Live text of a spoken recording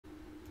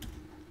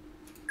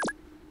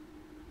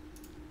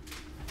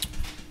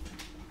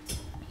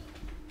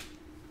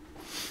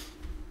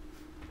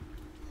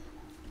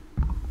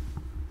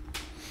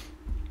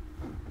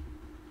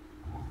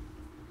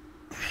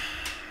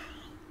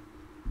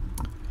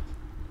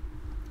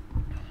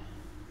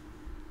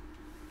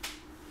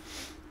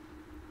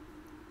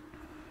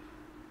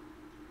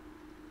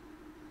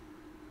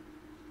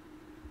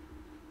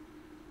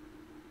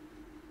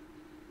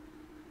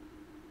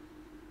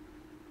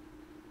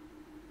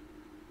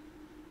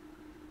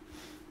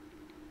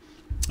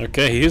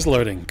Okay, he is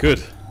loading.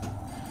 Good.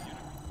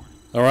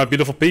 Alright,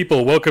 beautiful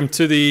people. Welcome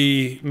to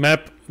the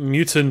map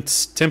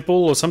Mutant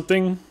Temple or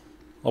something.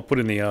 I'll put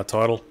in the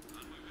title.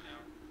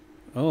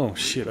 Oh,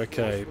 shit,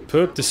 okay.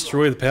 Perp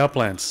destroy the power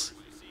plants.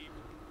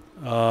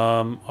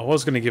 I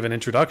was going to give an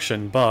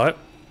introduction, but...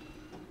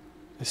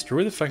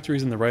 Destroy the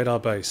factories in the radar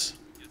base.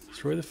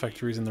 Destroy the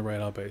factories in the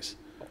radar base.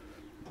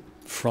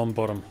 From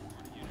bottom.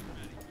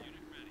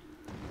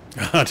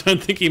 I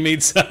don't think he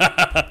means...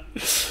 I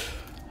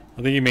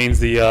think he means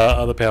the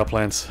other power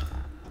plants.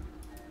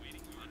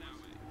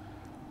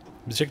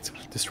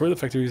 Destroy the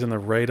factories in the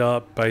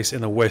radar base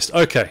in the west.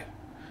 Okay.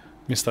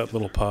 Missed that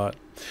little part.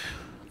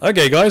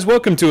 Okay, guys,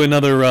 welcome to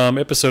another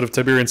episode of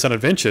Tiberian Sun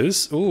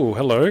Adventures. Ooh,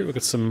 hello. We've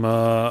got some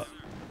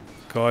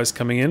guys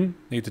coming in.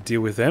 Need to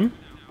deal with them.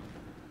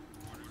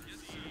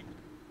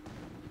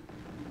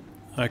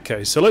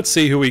 Okay, so let's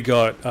see who we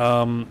got.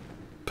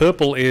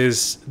 Purple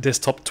is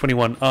Desktop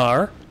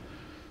 21R.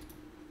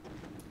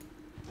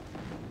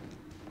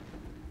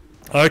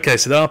 Okay,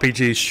 so the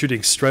RPG is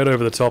shooting straight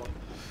over the top.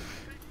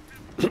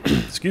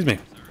 Excuse me.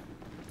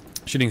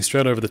 Shooting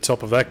straight over the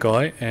top of that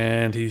guy,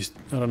 and he's,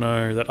 I don't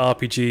know, that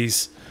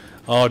RPGs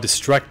are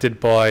distracted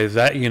by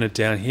that unit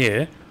down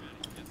here.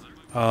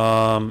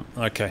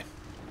 Okay.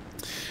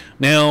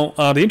 Now,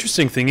 the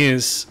interesting thing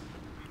is,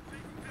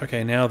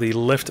 okay, now the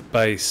left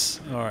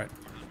base. Alright.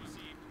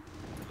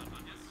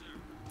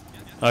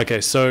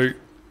 Okay, so,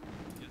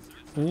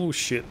 oh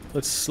shit,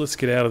 let's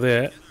get out of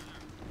there.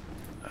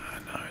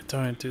 No,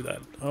 don't do that.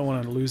 I don't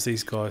want to lose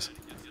these guys.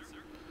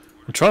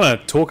 I'm trying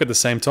to talk at the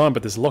same time,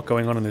 but there's a lot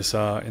going on in this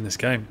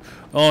game.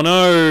 Oh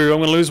no, I'm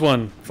gonna lose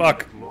one.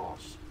 Fuck.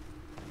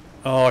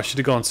 Oh, I should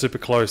have gone super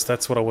close.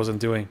 That's what I wasn't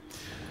doing.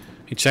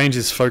 He changed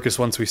his focus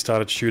once we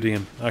started shooting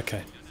him.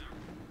 Okay.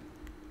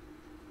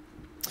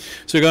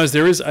 So guys,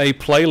 there is a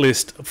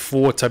playlist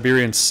for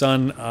Tiberian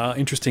Sun.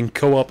 Interesting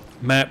co-op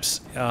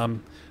maps.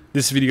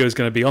 This video is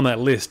going to be on that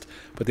list.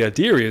 But the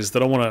idea is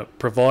that I want to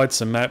provide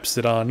some maps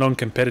that are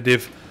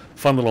non-competitive,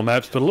 fun little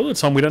maps. But a lot of the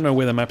time we don't know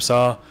where the maps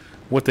are,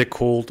 what they're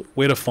called,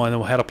 where to find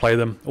them, how to play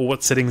them, or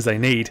what settings they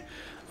need.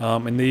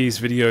 And these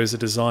videos are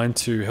designed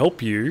to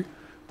help you.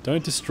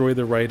 Don't destroy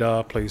the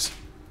radar, please.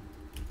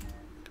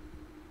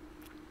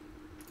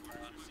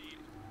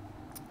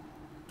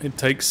 It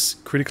takes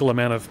critical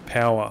amount of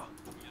power.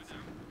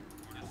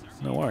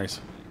 No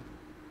worries.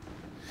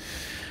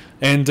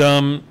 And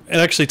it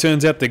actually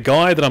turns out the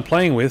guy that I'm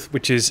playing with,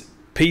 which is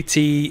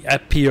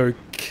PTapiok,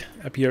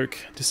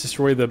 just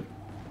destroy the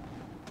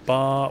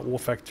bar, war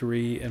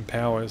factory, and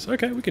powers.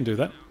 Okay, we can do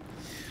that.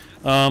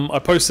 I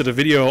posted a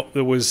video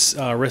that was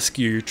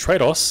rescue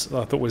Trados.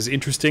 I thought was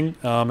interesting,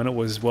 and it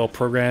was well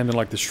programmed, and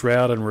like the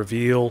shroud and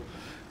reveal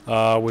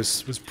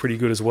was pretty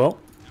good as well.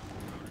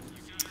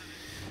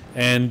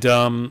 And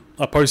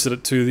I posted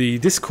it to the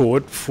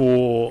Discord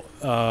for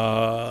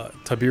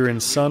Tiberian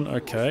Sun.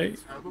 Okay,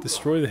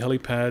 destroy the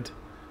helipad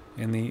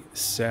in the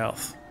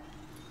south.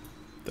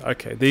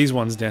 Okay, these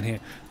ones down here.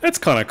 That's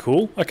kind of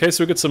cool. Okay,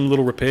 so we've got some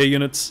little repair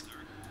units.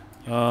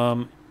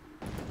 Alright.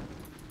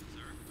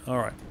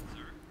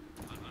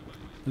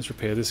 Let's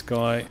repair this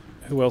guy.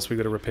 Who else we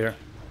got to repair?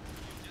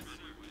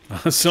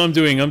 So I'm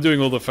doing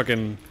all the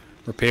fucking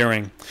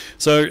repairing.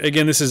 So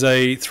again, this is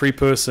a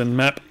 3-person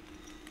map.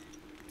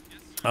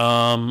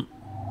 Gotta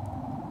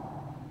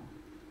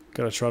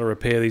try to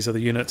repair these other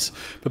units.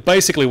 But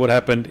basically what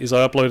happened is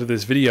I uploaded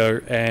this video,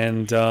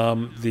 and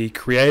the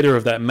creator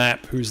of that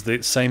map, who's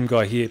the same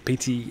guy here,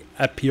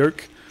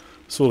 PTapiok,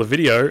 saw the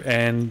video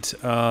and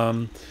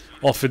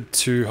offered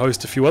to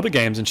host a few other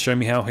games and show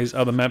me how his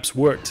other maps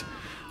worked.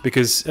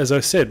 Because, as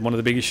I said, one of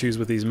the big issues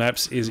with these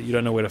maps is that you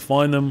don't know where to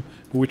find them,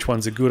 which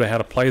ones are good, or how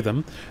to play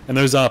them. And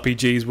those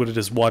RPGs would have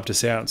just wiped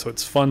us out. So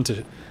it's fun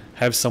to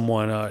have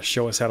someone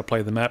show us how to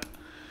play the map.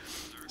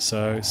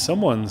 So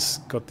someone's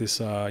got this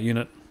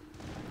unit.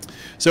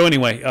 So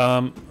anyway,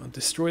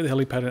 destroy the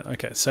helipad.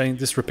 Okay,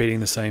 just repeating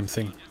the same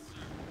thing.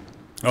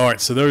 Alright,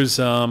 so those,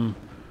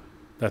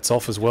 that's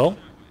off as well.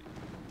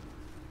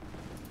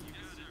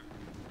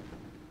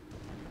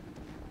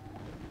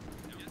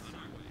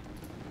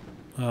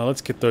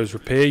 Let's get those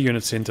repair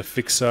units in to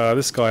fix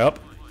this guy up.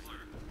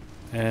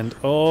 And,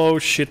 oh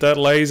shit, that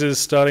laser's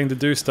starting to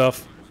do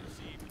stuff.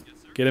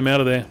 Get him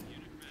out of there.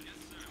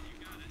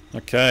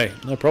 Okay,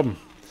 no problem.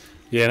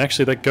 Yeah, and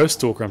actually that Ghost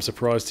Stalker, I'm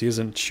surprised he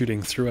isn't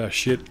shooting through our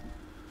shit.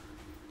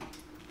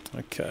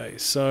 Okay,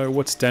 so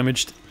what's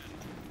damaged?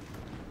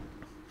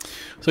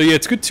 So yeah,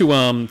 it's good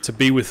to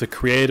be with the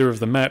creator of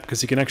the map, because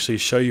he can actually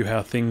show you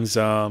how things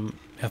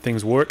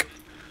work.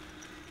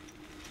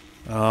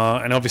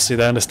 And obviously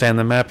they understand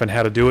the map and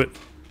how to do it.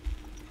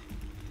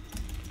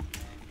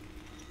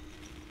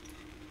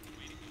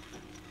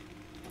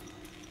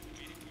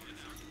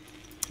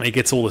 And he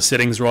gets all the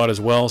settings right as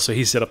well, so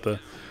he set up the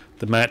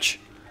match.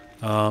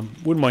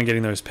 Wouldn't mind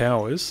getting those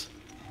powers.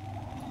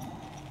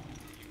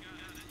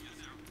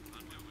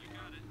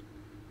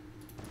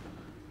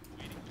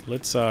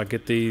 Let's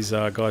get these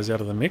guys out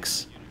of the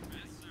mix.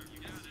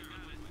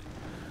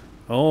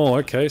 Oh,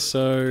 okay,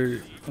 so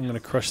I'm going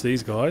to crush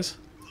these guys.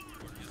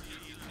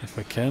 If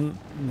I can.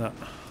 No.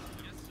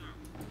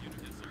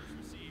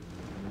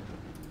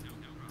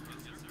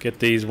 Get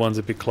these ones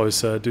a bit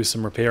closer, do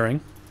some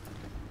repairing.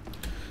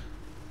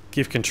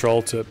 Give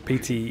control to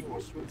PTapiok.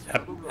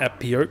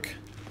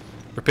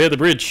 Repair the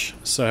bridge.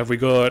 So have we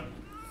got...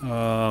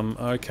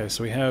 okay,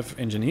 so we have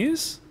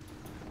engineers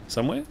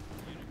somewhere.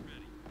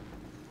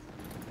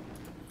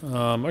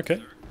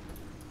 Okay.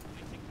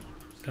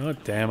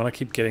 God damn it, I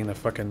keep getting the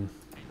fucking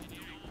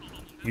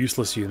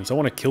useless units. I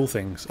want to kill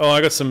things. Oh,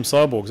 I got some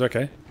cyborgs,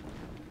 okay.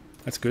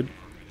 That's good.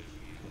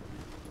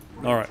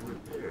 Alright.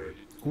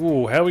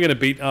 Ooh, how are we going to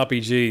beat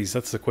RPGs?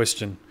 That's the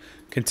question.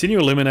 Continue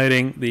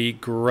eliminating the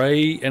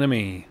grey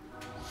enemy.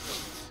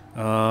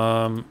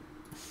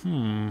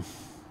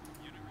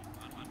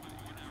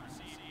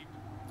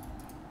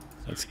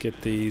 Let's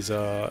get these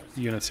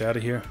units out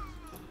of here.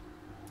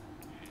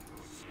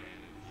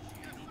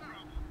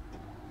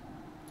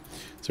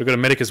 So we've got a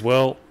medic as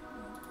well.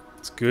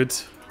 It's good.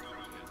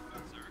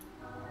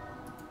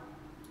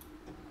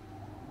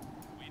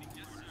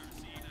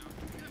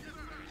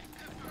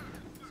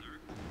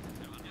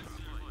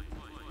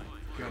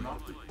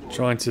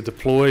 Trying to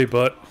deploy,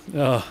 but...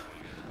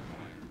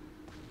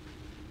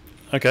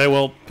 okay,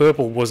 well,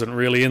 purple wasn't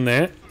really in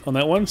there on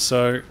that one,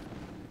 so...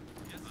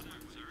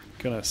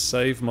 Gonna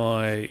save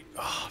my...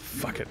 oh,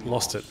 fuck it,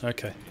 lost it.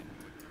 Okay.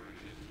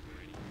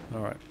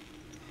 Alright.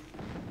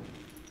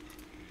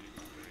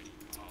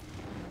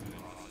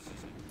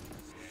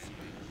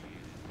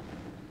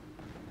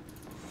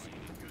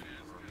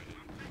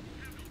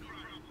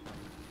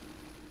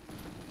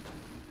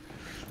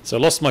 So I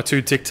lost my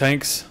 2 tick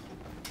tanks.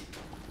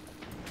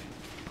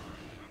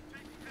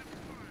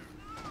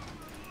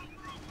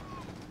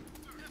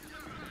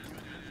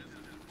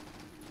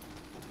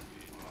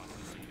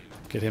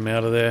 Get him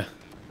out of there.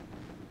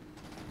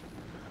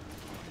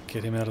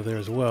 Get him out of there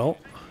as well.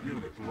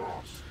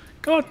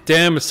 God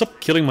damn it, stop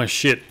killing my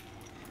shit.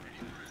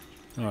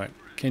 Alright,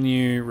 can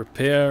you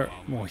repair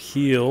or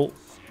heal?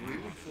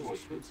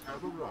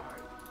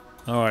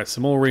 Alright,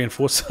 some more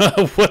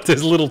reinforcements. What,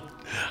 there's little...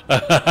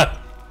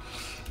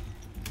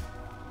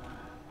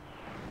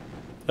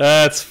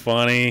 That's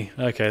funny.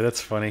 Okay, that's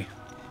funny.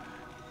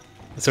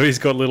 So he's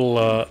got little...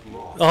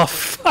 oh,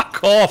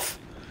 fuck off!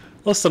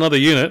 Lost another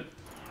unit.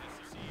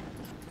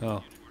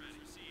 Oh.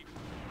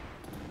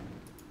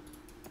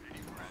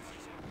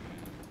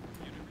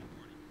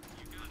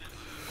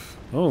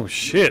 Oh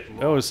shit,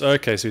 that was...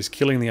 okay, so he's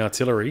killing the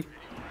artillery.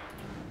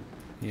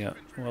 Yeah,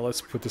 well,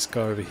 let's put this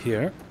guy over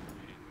here.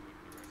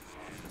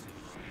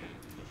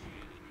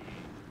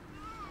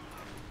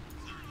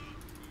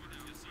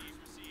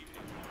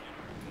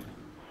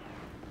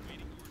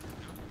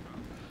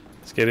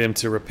 Let's get him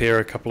to repair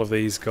a couple of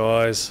these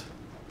guys.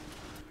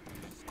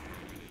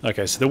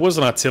 Okay, so there was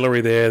an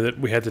artillery there that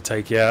we had to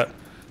take out.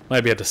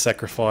 Maybe had to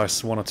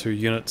sacrifice 1 or 2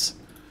 units.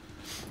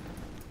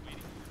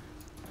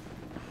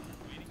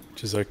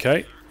 Which is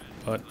okay,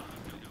 but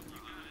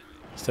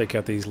let's take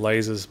out these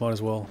lasers, might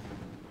as well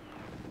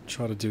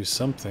try to do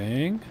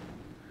something.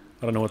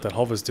 I don't know what that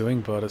hover's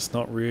doing, but it's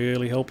not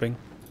really helping.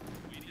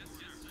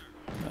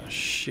 Oh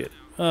shit.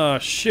 Oh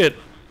shit.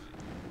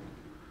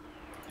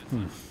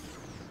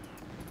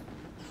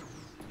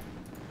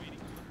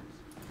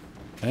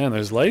 Man,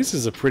 those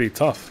lasers are pretty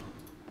tough.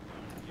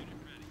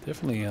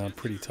 Definitely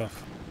pretty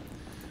tough.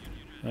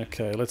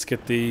 Okay, let's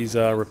get these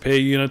repair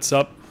units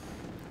up.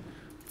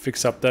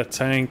 Fix up that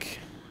tank.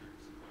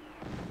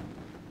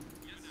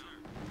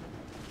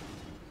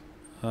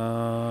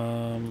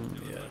 Yeah,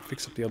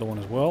 fix up the other one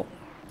as well.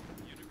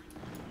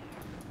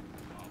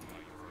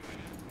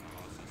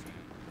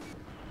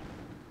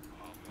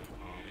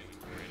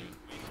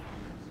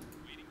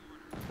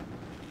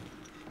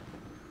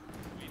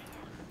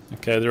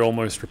 Okay, they're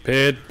almost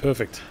repaired.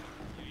 Perfect.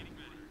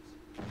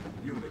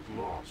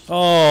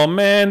 Oh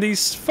man,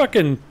 these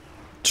fucking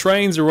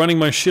trains are running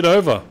my shit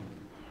over.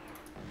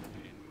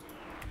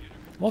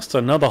 Lost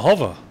another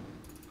hover.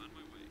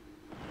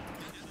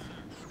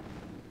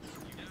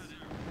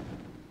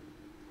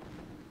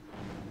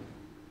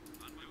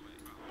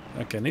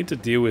 Okay, I need to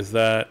deal with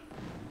that.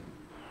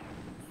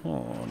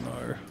 Oh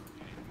no.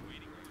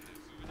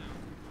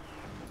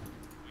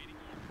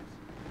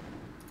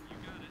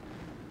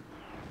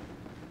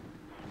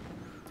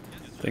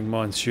 I think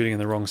mine's shooting in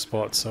the wrong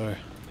spot, so...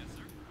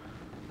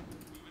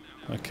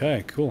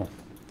 okay, cool.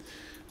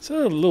 It's a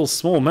little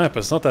small map,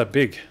 it's not that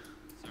big.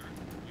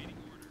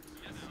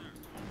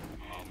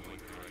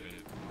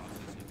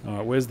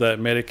 Alright, where's that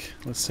medic?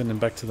 Let's send him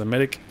back to the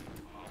medic.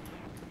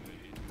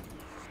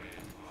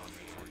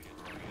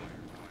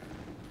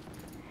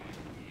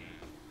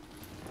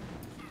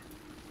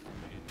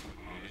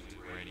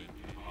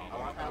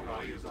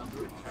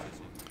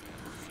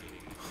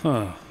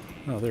 Huh.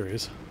 Oh, there he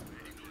is.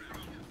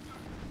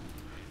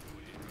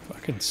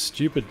 Fucking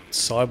stupid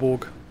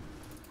cyborg.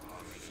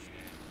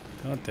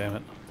 God damn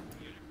it.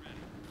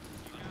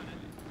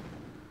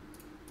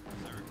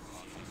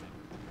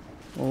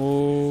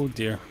 Oh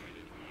dear.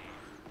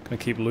 Gonna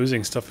keep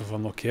losing stuff if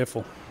I'm not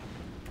careful.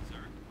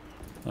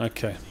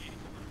 Okay.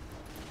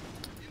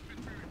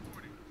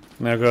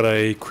 Now I've got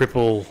a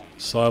cripple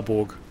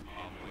cyborg.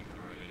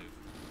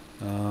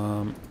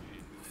 Yeah,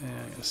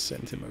 I'll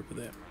send him over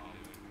there.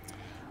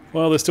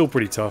 Well, they're still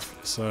pretty tough,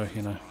 so,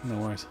 you know, no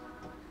worries.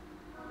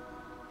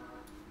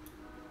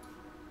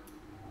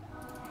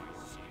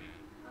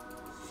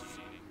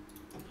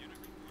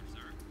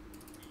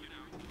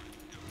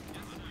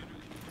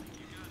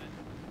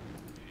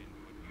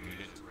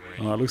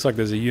 It looks like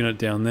there's a unit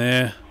down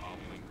there.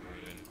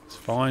 It's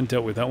fine,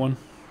 dealt with that one.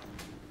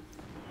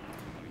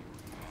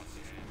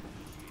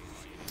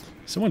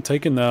 Someone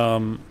taken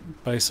the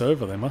base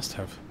over, they must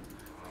have.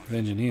 The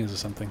engineers or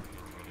something.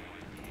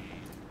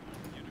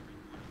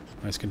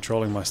 He's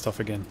controlling my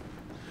stuff again.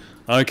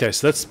 Okay,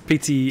 so that's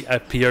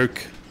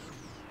PTapiok.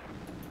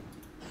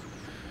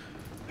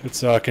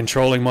 It's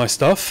controlling my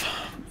stuff.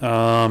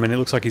 And it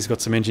looks like he's got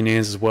some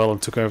engineers as well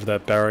and took over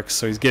that barracks.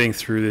 So he's getting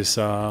through this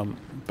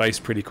base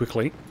pretty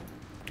quickly.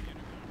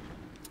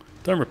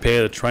 Don't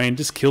repair the train,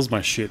 just kills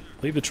my shit.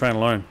 Leave the train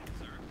alone.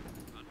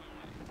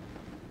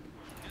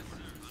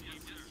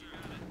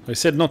 I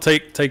said not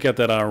take out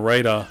that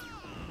radar.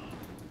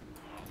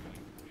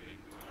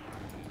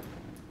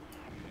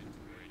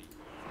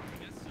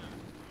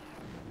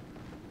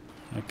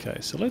 Okay,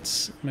 so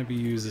let's maybe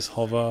use this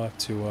hover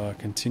to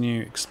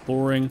continue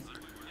exploring.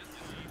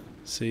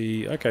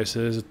 See, okay, so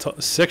there's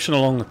a section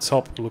along the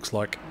top, it looks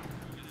like.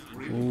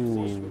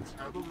 Ooh.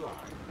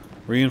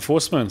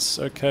 Reinforcements.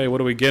 Okay, what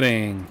are we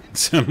getting?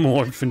 Some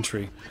more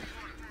infantry.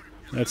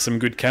 That's some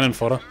good cannon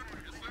fodder.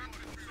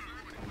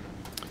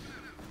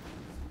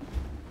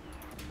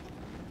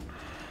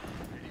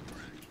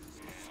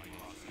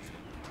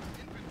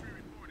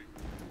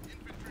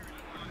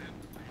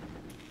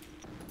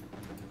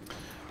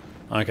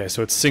 Okay,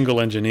 so it's single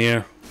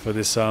engineer for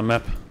this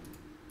map.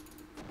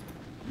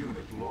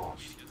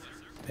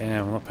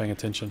 Damn, I'm not paying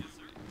attention.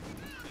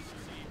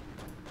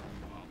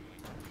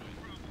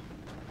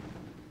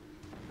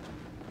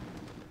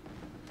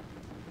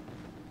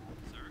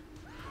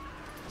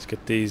 Let's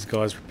get these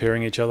guys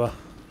repairing each other.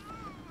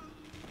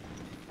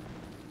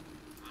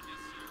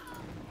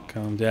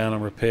 Come down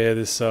and repair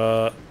this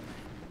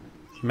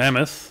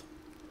mammoth.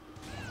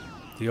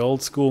 The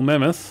old school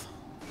mammoth.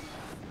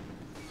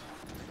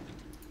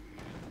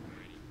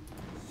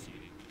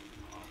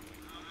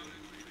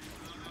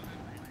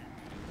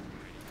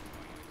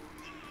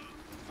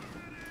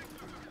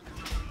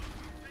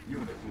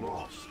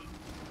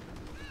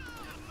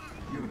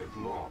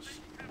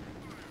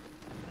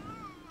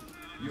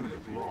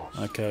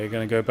 Okay,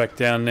 gonna go back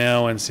down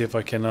now and see if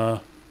I can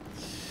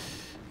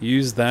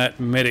use that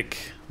medic.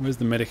 Where's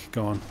the medic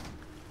gone?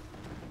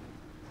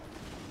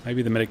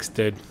 Maybe the medic's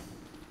dead.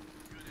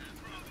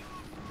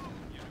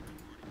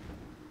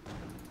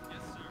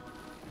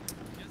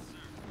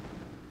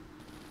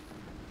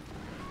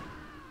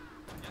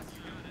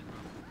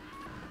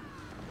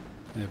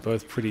 They're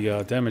both pretty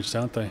damaged,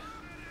 aren't they?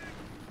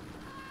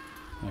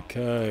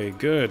 Okay,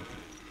 good.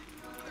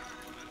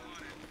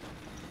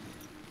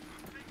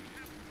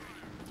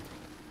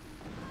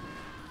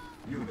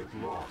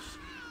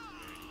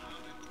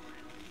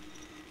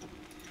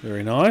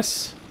 Very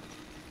nice.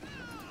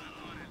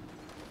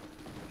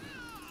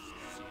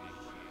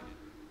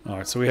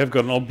 Alright, so we have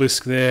got an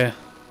obelisk there.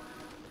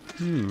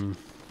 Unit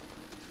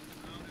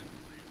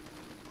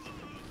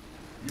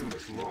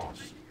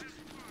lost.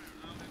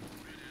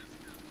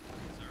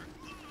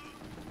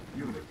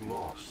 Unit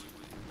lost.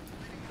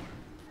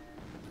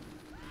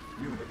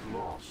 Unit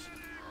lost.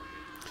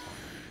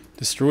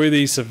 Destroy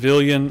the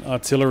civilian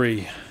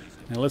artillery.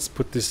 Now let's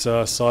put this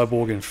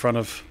cyborg in front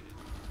of,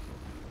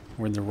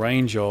 or in the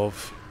range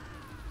of,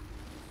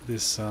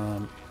 this,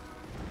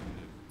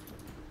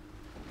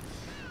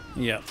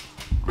 yeah.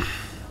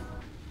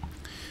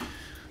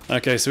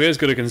 Okay, so he's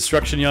got a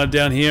construction yard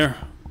down here.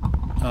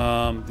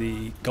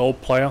 The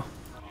gold player.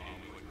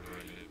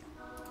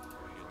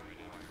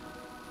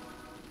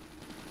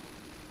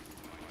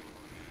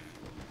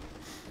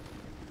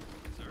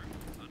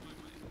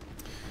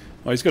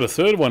 Oh, he's got a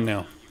third one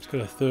now. He's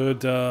got a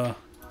third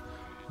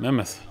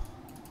mammoth.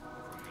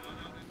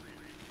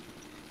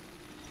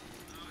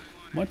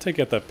 Might take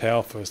out that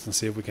power first and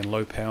see if we can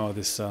low power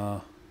this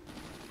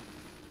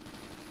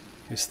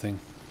this thing.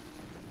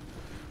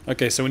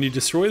 Okay, so when you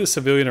destroy the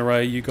civilian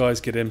array, you guys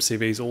get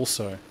MCVs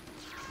also.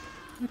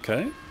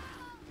 Okay.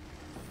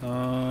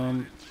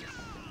 But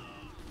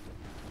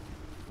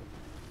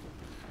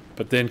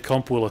then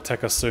comp will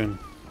attack us soon.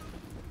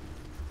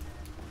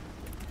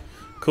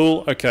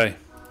 Cool, okay.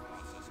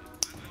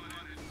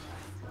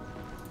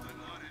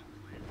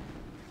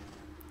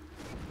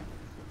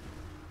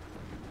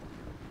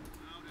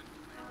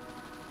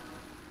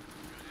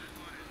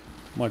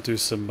 Might do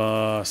some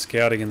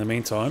scouting in the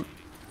meantime.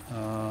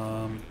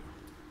 Oh,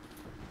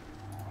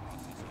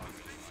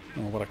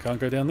 what, I can't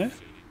go down there?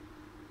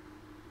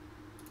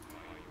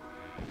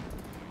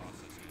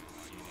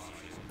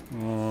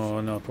 Oh,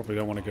 no, I probably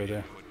don't want to go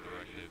there.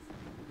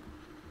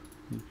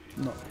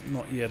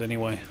 Not yet,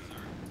 anyway.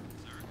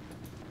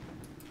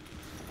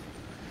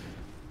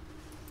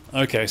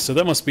 Okay, so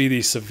that must be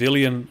the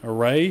civilian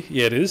array.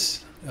 Yeah, it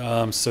is.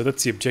 So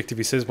that's the objective.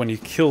 He says when you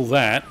kill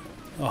that...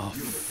 Oh,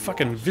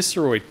 fucking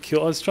Visceroid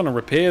kill. I was trying to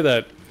repair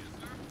that.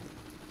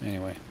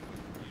 Anyway.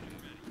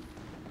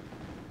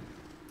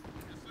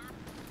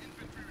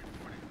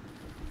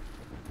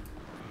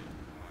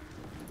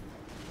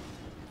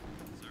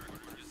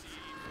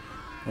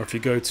 Or if you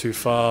go too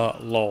far,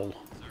 lol.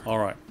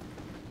 Alright.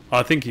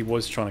 I think he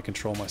was trying to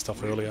control my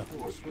stuff earlier.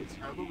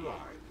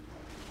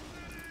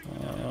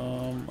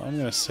 I'm going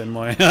to send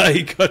my...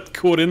 He got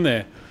caught in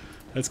there.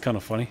 That's kind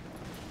of funny.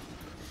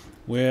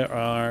 Where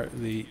are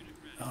the...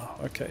 Oh,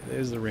 okay,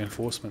 there's the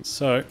reinforcements.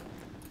 So...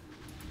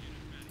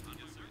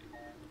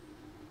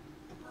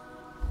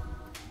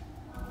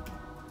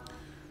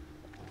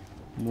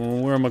 Well,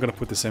 where am I going to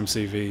put this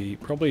MCV?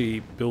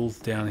 Probably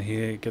build down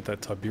here, get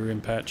that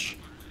Tiberian patch.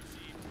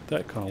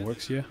 That kind of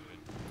works, yeah.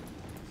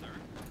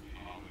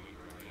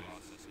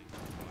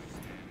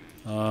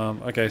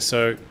 Okay,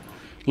 so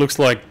looks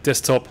like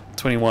desktop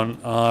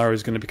 21R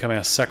is going to become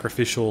our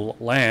sacrificial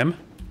lamb.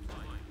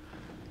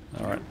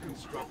 Alright.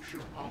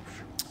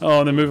 Oh,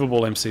 and the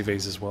movable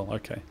MCVs as well.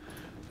 Okay,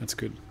 that's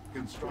good.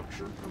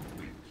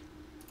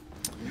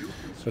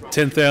 So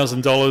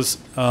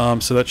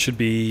 $10,000, so that should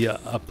be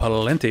a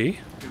plenty.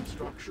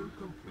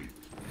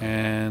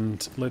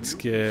 And let's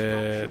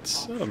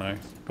get, I don't know,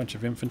 a bunch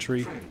of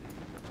infantry.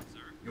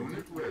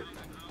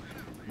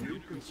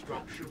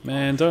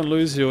 Man, don't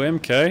lose your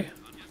MK.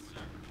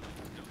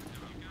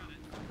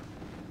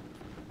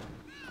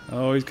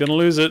 Oh, he's gonna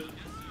lose it.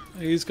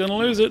 He's gonna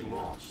lose it.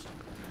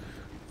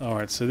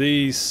 Alright, so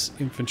these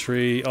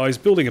infantry... Oh, he's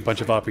building a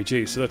bunch of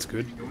RPGs, so that's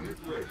good.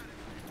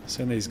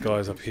 Send these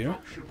guys up here.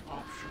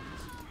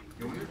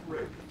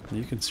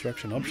 New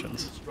construction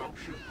options.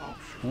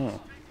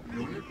 Oh.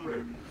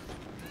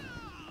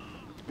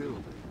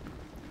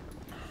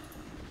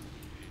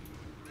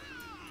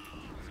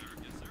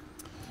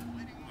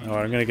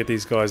 Alright, I'm going to get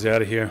these guys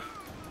out of here.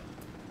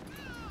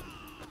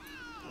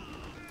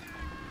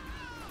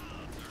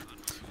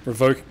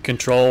 Revoke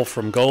control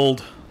from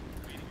gold,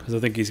 because I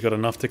think he's got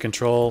enough to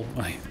control.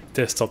 My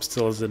desktop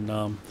still hasn't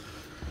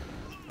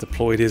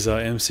deployed his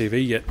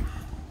MCV yet.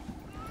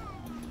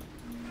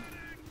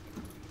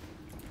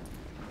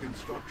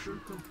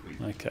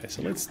 Okay,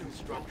 so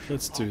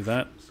let's do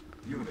that.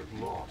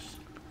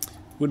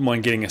 Wouldn't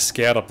mind getting a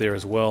scout up there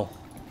as well.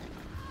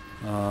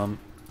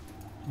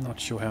 Not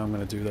sure how I'm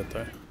going to do that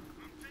though.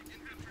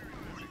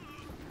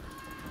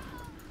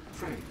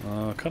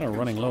 Kind of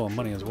running low on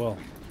money as well.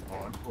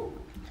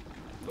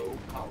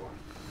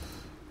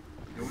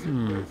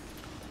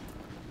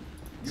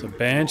 So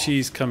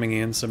Banshee's coming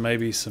in, so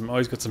maybe some... Oh,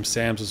 he's got some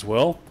SAMs as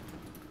well.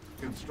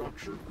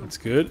 That's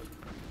good.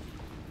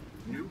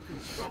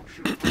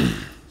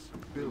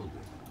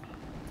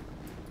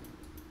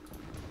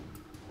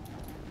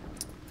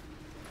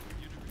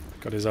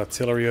 Got his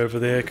artillery over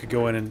there, could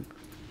go in and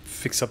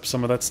fix up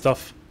some of that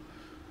stuff.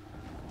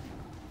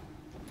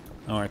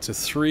 Alright, so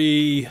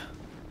 3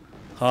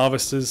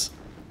 harvesters.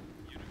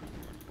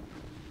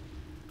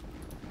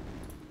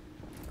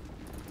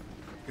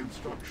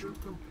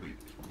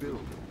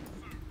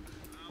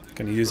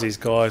 Gonna use these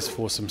guys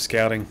for some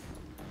scouting.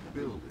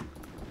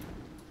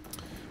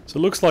 So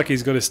it looks like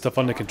he's got his stuff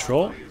under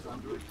control.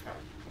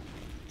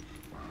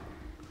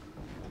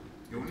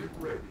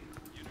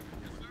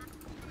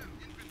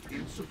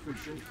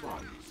 Insufficient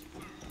funds.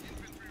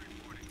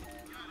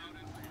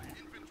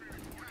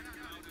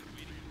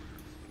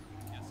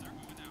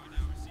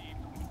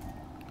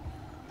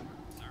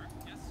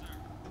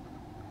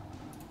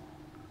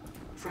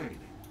 Training.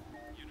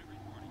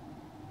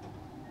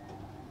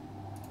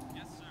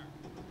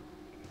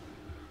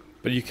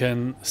 But you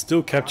can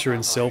still capture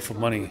and sell for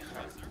money.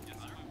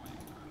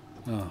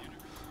 Oh.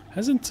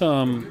 Hasn't,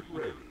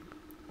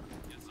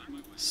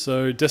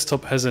 so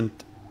desktop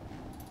hasn't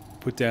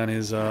put down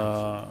his,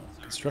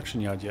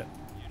 construction yard yet.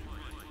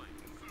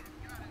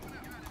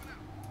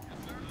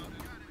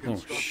 Oh,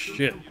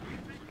 shit.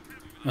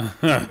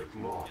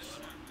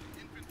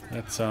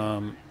 That's,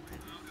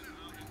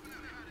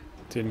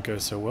 didn't go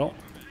so well.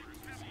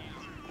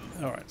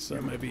 Alright,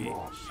 so maybe...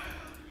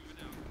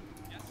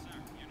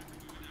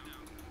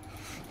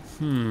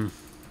 Oh,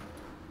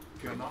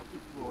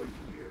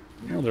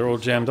 they're all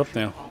jammed up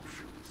now.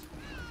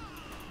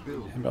 How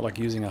about like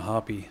using a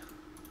harpy?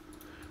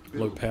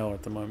 Low power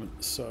at the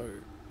moment, so...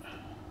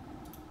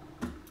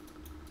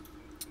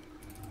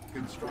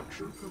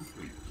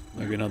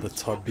 Maybe another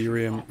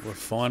Tiberian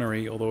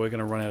refinery, although we're going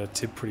to run out of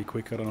tib pretty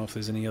quick. I don't know if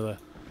there's any other...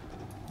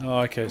 Oh,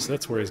 okay, so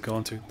that's where he's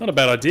gone to. Not a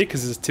bad idea,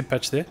 because there's a tib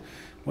patch there.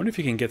 I wonder if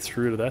you can get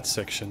through to that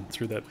section,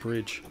 through that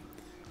bridge.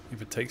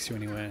 If it takes you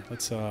anywhere.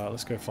 Let's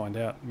go find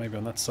out. Maybe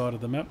on that side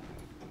of the map.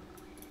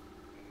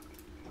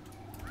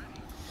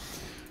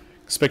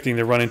 Expecting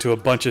to run into a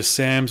bunch of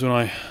SAMs when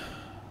I...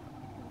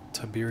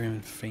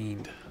 Tiberian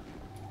Fiend.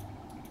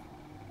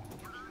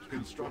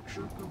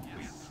 Construction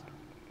complete.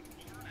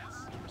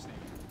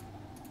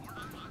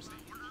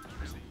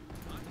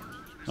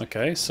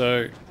 Okay,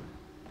 so...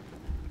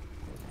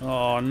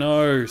 Oh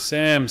no,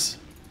 SAMs!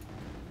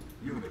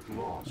 Unit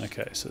lost.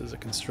 Okay, so there's a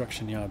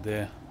construction yard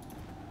there.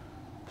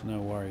 No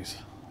worries.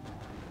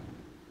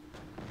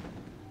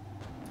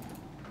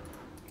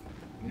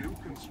 New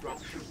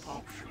construction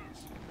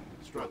options.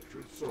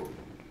 Structure sold.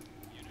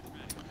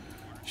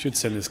 Should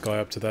send this guy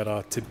up to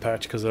that tib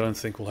patch because I don't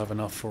think we'll have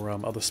enough for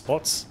other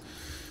spots.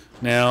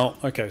 Now,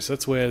 okay, so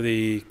that's where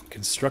the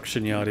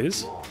construction yard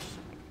is. Loss.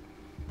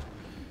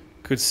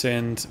 Could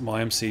send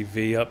my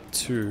MCV up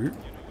to...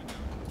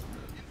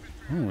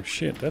 Oh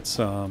shit, that's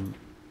not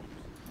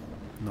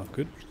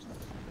good.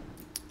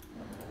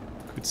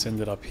 Could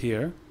send it up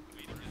here.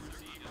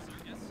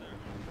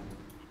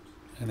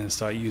 And then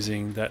start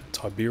using that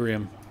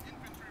Tiberium.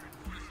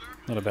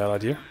 Not a bad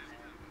idea.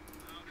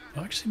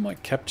 I actually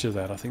might capture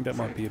that. I think that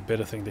might be a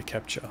better thing to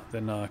capture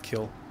than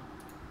kill.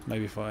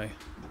 Maybe if I...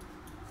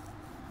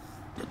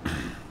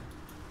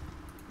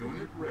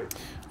 Unit ready.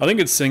 I think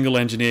it's single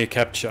engineer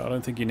capture. I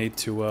don't think you need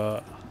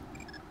to...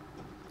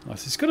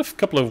 Nice. It's got a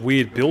couple of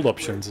weird build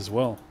options as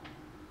well.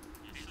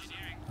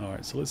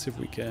 Alright, so let's see if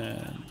we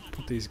can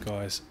put these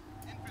guys...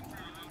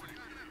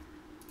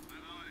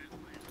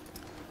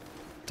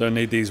 Don't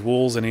need these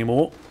walls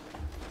anymore.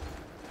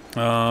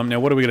 Now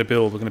what are we going to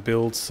build? We're going to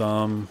build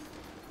some...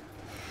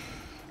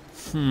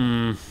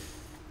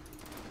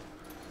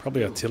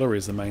 Probably artillery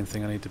is the main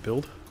thing I need to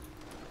build.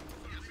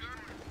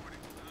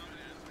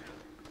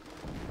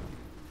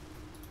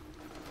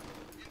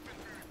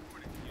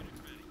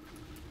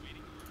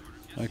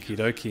 Okie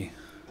dokie.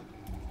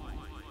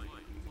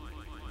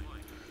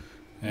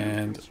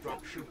 And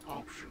Construction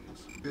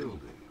options. Building.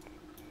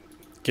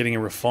 getting a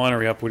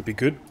refinery up would be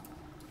good.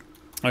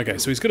 Okay,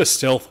 so he's got a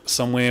stealth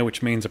somewhere,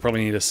 which means I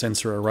probably need a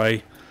sensor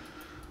array.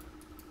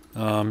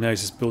 Now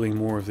he's just building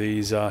more of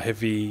these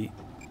heavy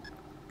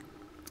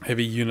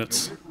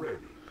units. Unit ready.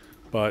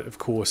 But of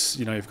course,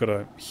 you know, you've got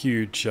a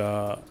huge...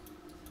 all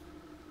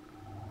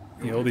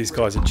these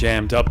guys are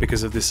jammed up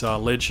because of this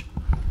ledge.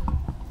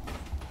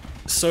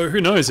 So who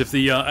knows if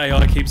the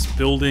AI keeps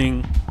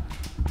building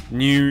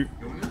new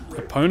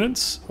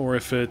opponents, or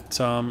if it...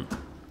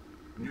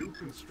 New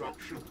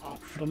construction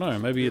options. I don't know,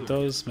 maybe it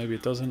does, maybe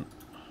it doesn't.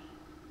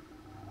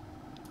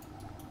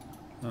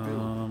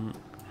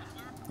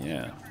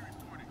 Yeah.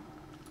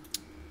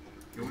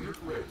 Unit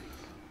ready.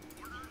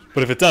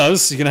 But if it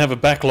does, you're going to have a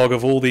backlog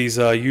of all these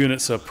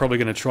units are probably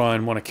going to try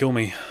and want to kill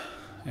me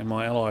and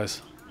my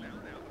allies.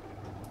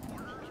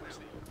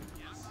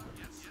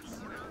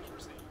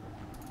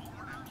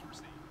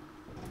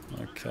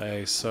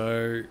 Okay,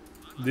 so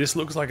this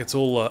looks like it's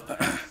all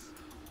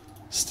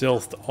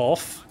stealthed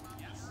off.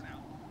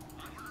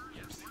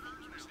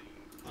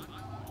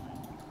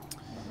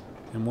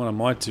 And what I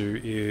might do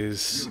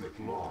is,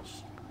 Unit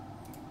lost.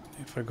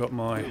 if I got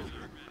my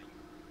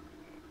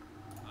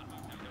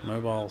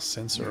mobile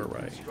sensor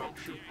array.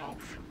 Construction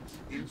options.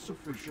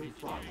 Insufficient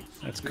funds.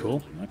 That's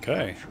cool.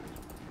 Okay.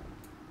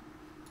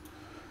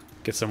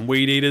 Get some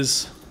weed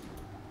eaters.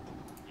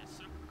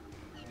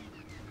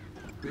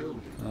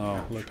 Building.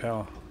 Oh, low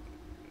power.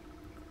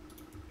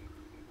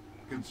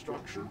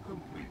 Construction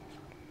complete.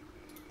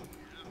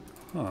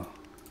 Huh.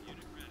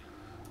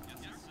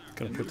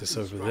 Gonna put New this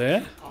over construction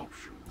there.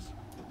 Options.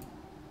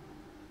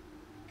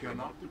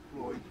 Cannot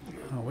deploy here.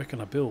 Oh, where can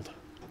I build?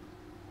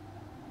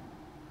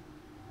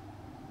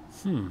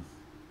 Don't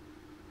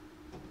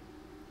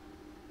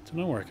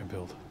know where I can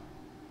build.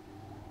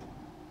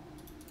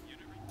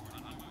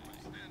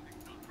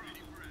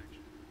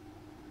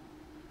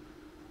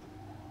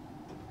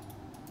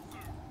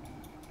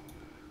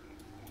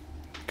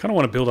 Kind of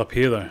want to build up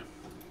here though.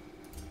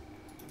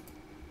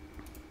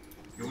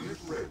 Unit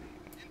ready.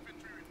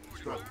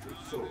 Structure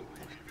sold.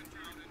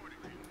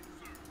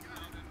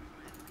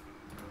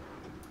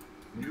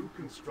 New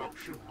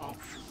construction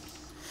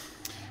options.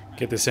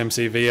 Get this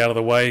MCV out of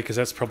the way because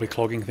that's probably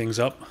clogging things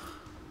up.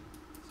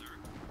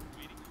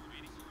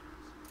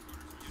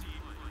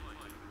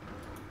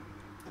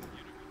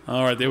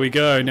 Alright, there we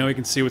go. Now we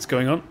can see what's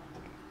going on.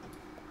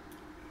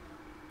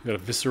 We've got a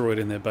Visceroid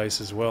in their base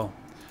as well.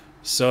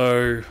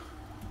 So...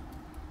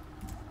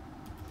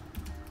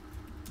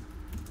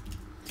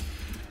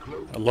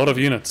 a lot of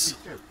units.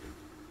 Detected.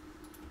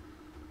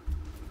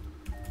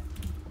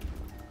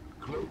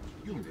 Cloaked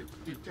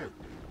unit detected.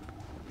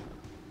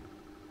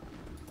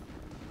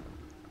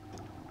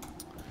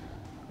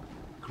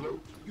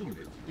 Cloaked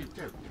unit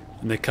detected.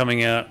 And they're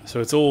coming out, so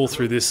it's all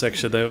through this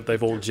section.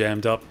 They've all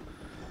jammed up,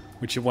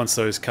 which once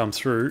those come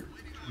through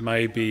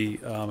may be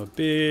a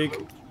big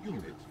Cloaked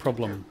unit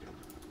problem.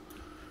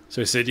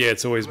 So he said, yeah,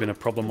 it's always been a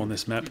problem on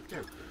this map.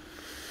 detected.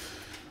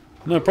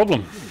 No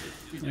problem.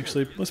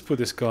 Actually, let's put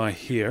this guy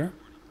here.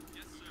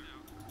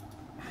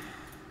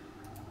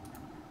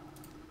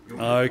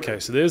 Okay,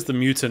 so there's the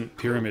Mutant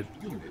Pyramid.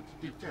 Unit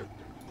detected.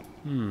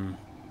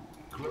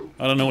 Cloaked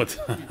I don't know what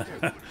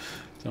detected.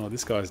 don't know what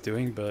this guy's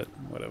doing, but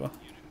whatever.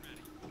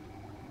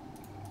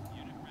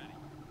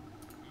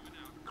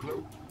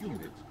 Cloaked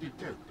unit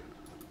detected.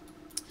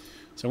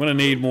 So I'm going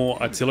to need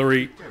more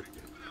artillery.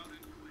 Detected.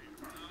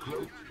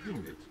 Cloaked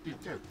unit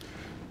detected.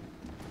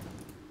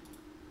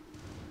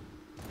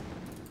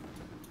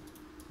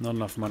 Not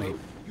enough money.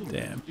 Units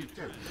Damn.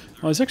 detected.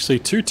 Oh, there's actually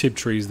 2 Tib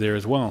trees there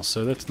as well,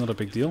 so that's not a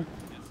big deal.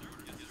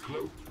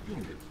 Cloaked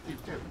units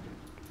detected.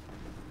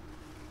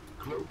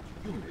 Cloaked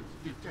units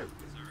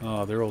detected.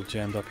 Oh, they're all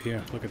jammed up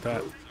here. Look at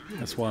that.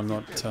 That's why I'm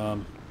not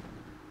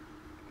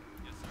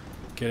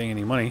getting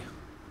any money.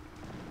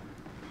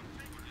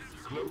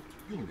 Cloaked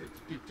units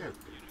detected.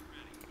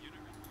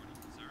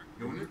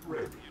 Unit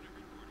ready.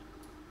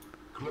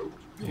 Cloaked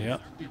units Yeah.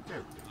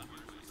 detected.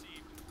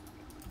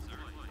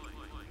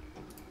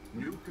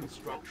 New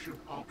construction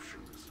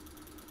options.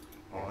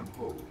 On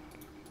hold.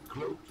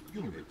 Cloaked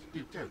units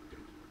detected.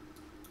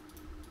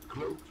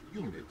 Cloaked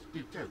units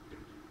detected.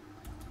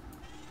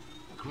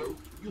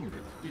 Cloaked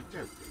units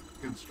detected.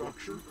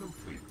 Construction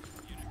complete.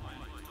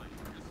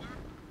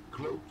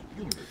 Cloaked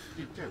units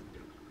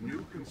detected.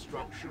 New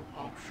construction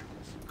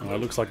options. Oh, it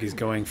looks like he's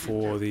going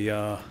for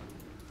the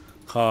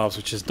halves,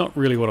 which is not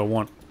really what I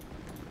want.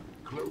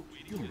 Cloaked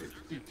units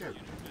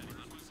detected.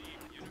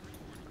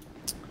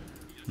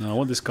 No, I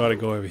want this guy to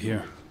go over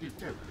here.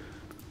 Detected.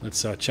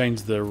 Let's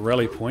change the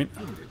rally point.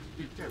 Units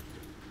detected.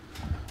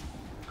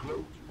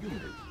 Cloaked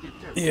units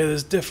detected. Yeah,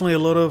 there's definitely a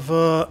lot of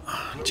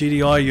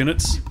GDI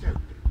units.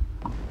 Detected.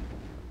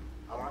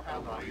 Our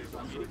ally is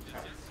under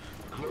attack.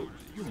 Cloaked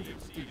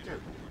units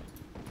detected.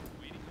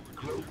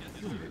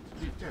 Cloaked units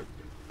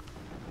detected.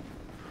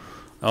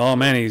 Oh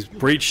man, he's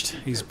breached.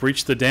 He's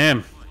breached the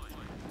dam.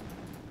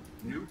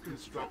 New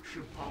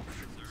construction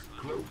options.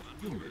 Cloaked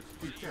units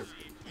detected.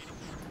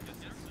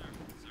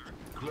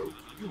 Cloaked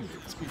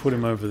units Put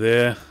him over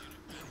there.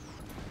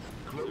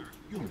 Cloaked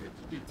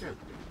units detected.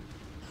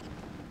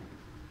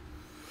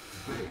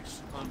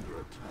 Base under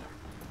attack.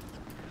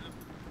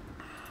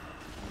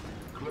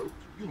 Cloaked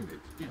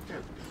units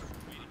detected.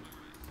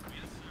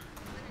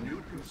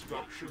 New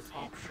construction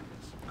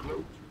options.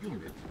 Cloaked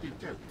units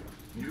detected.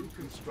 New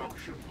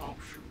construction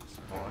options.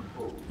 On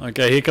hold.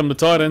 Okay, here come the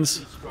Titans.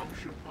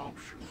 Construction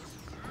options.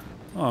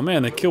 Oh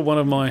man, they killed one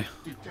of my...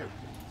 Detected.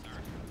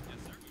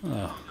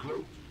 Oh,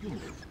 Cloaked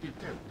units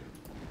detected.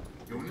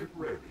 Unit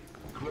ready.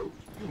 Cloaked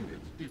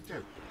units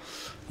detected.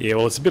 yeah,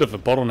 well, it's a bit of a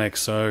bottleneck,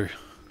 so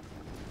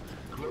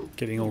Cloaked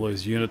getting all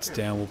those units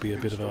down will be a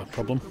bit of a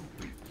problem.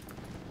 complete.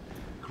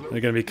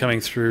 They're going to be coming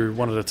through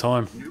one at a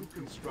time. New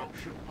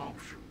construction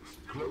options.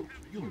 Cloaked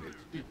units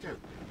detected.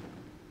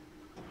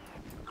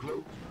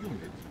 Cloaked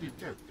units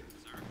detected.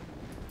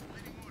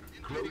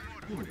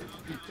 Cloaked units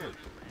detected.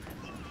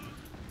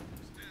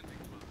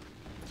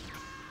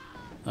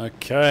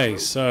 Okay,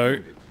 so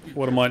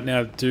what I might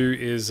now do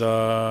is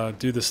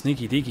do the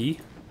sneaky deaky.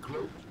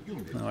 Cloaked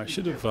units. No, I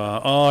should have...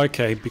 oh,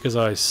 okay, because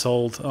I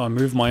sold... I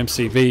moved my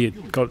MCV,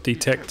 it got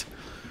detect.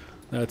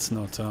 That's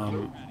not...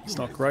 it's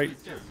not great.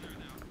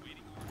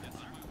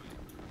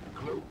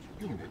 Cloaked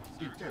units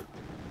detected.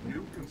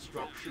 New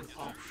construction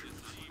options.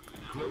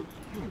 Cloaked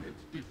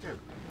units detected.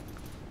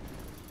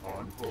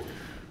 On hold.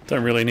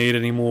 Don't really need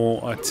any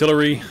more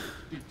artillery.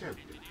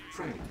 Detected.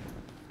 Training.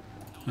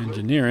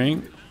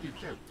 Engineering.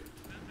 Detected.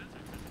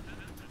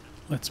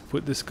 Let's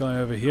put this guy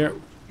over here.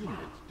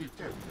 Units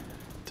detected.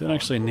 Don't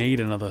actually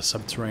need another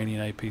subterranean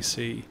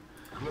APC.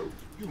 Cloaked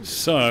units.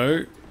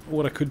 So,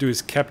 what I could do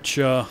is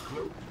capture...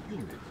 Cloaked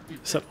units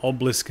detected. That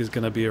obelisk is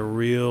going to be a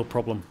real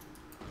problem.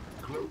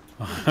 Cloaked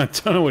I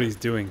don't know what he's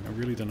doing. I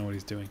really don't know what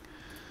he's doing.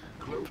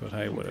 Cloaked But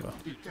hey, whatever.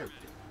 detected.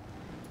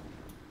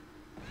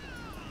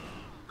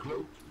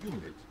 Cloaked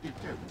units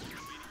detected.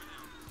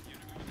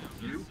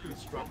 New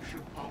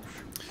construction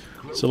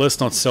options. So let's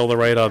not sell the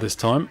radar this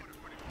time.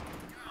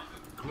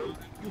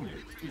 Cloaked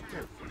units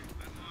detected.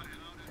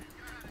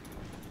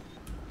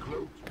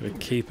 Cloaked Gotta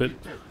keep it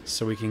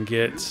so we can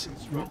get...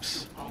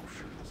 Oops.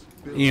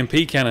 options.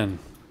 EMP cannon.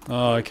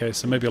 Oh, okay,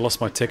 so maybe I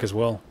lost my tech as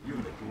well.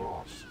 Unit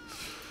loss.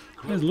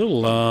 There's a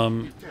little...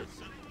 Detected.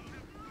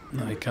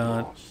 No, I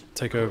can't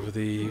take over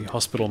the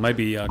hospital.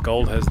 Maybe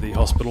Gold has the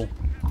hospital.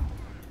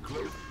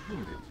 Cloaked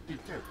units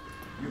detected.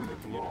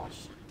 Unit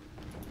loss.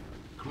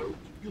 Cloaked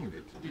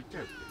units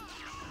detected.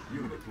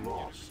 Unit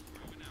loss.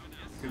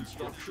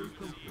 Construction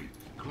complete.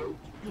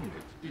 Cloaked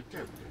units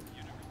detected.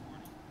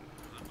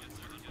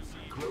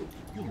 Cloaked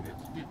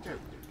units detected.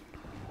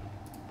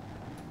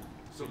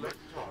 Select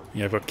target.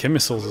 Yeah, I've got chem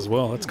missiles as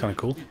well. That's kind of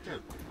cool.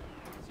 Detected.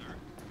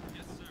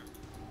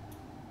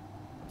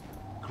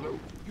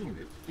 Cloaked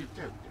units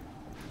detected.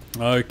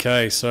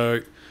 Okay,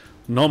 so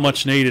not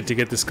much needed to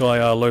get this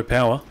guy low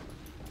power.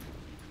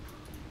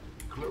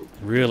 Cloaked.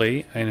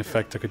 Really, and in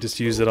fact I could just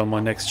use it on my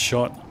next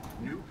shot.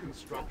 New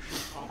construction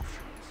options.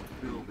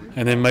 Building.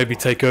 And then maybe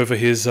take over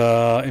his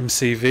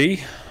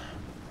MCV.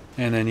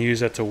 And then use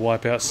that to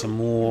wipe out some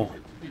more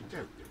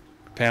Detected.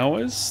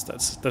 powers.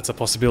 That's a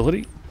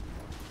possibility.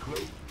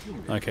 Cloaked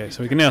units. Okay,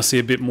 so we can now see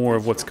a bit more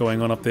of what's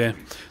going on up there.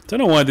 Don't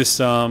know why this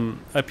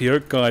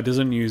Pytapiok guy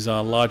doesn't use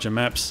larger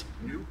maps.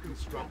 New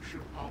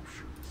construction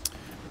options.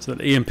 So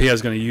that EMP I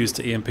was going to use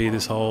to EMP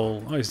this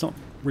whole... Oh, he's not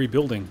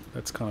rebuilding.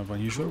 That's kind of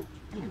unusual.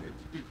 Units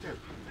detected.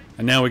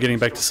 And now we're getting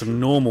back to some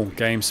normal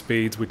game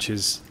speeds, which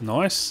is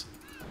nice.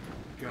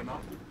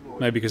 Cannot deploy.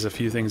 Maybe because a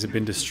few things have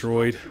been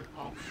destroyed.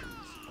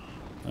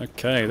 Options.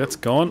 Okay, that's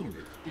gone.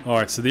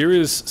 Alright, so there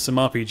is some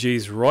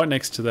RPGs right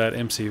next to that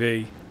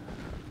MCV.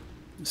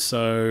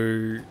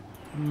 So,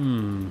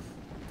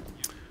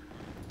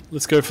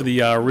 let's go for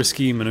the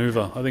risky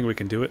maneuver. I think we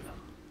can do it.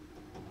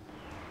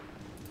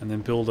 And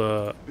then build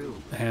a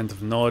Hand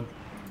of Nod.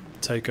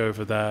 Take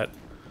over that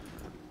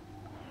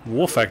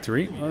war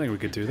factory. I think we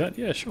could do that.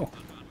 Yeah, sure.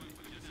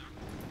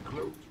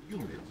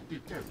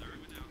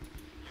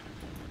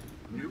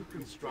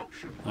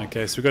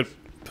 Okay, so we've got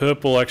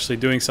purple actually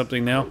doing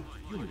something now.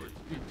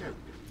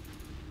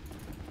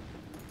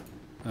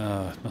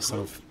 Must not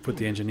have put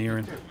the engineer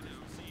in.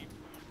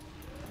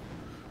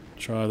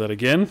 Try that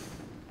again.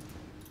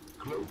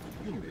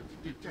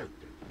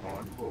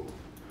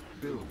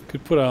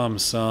 Could put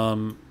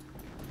some.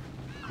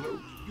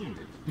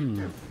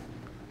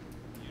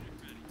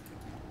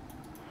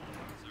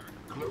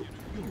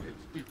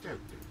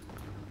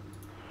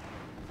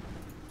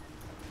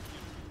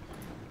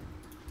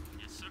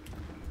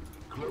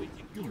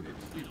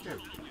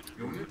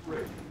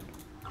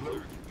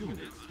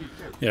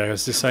 Yeah, I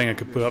was just saying I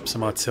could put up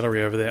some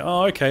artillery over there.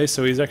 Oh, okay,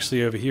 so he's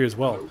actually over here as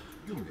well.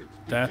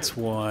 That's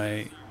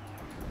why...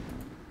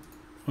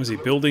 Was he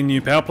building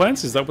new power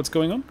plants? Is that what's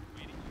going on?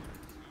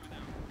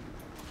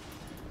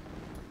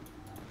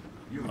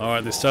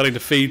 Alright, they're starting to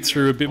feed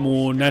through a bit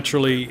more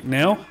naturally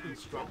now.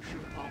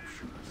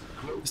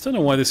 Just don't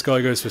know why this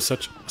guy goes for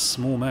such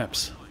small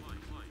maps.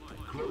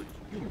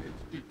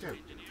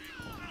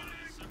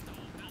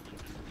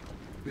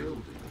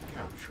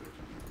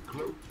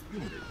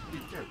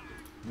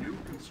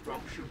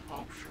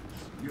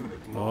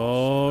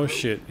 Oh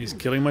shit, he's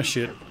killing my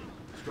shit.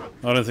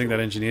 I don't think that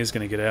engineer's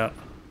going to get out.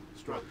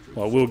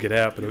 Well, it will get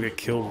out, but it'll get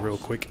killed real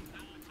quick.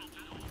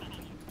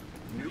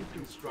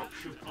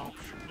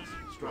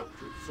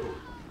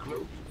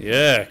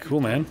 Yeah,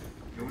 cool, man.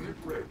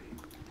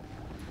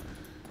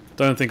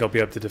 Don't think I'll be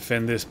able to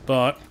defend this,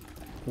 but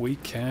we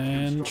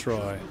can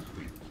try.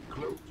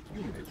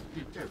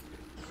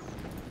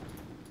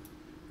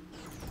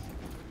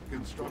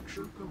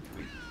 Construction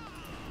complete.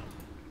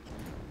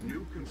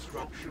 New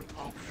construction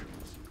options.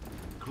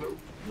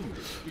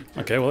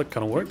 Okay, well, it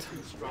kind of worked.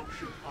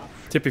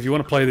 Tip, if you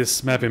want to play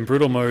this map in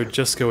brutal mode,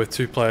 just go with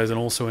 2 players and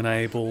also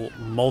enable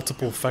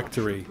multiple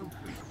factory.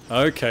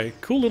 Okay,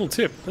 cool little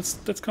tip.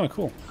 That's kind of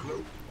cool.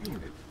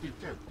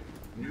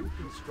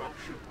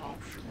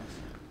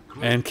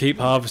 And keep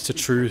Harvester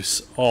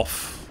Truce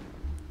off.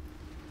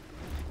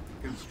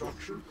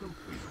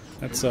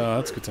 That's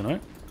good to know.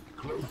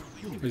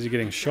 Is he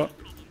getting shot?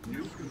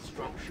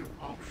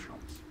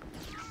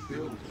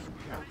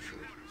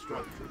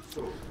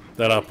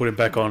 That I'll put him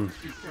back on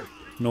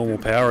normal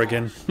power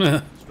again.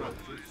 What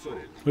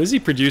is he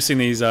producing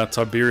these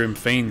Tiberian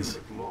fiends?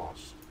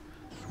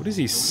 What is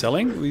he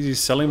selling? Is he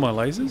selling my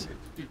lasers?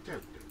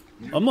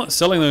 I'm not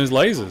selling those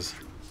lasers.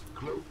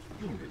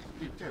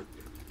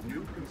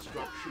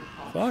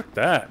 Fuck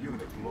that.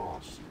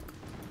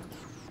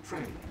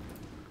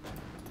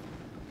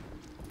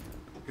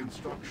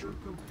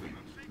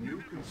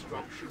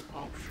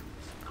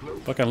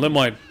 Fucking let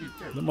my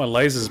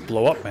lasers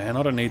blow up, man.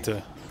 I don't need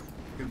to.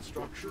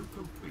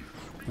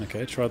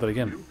 Okay, try that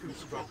again.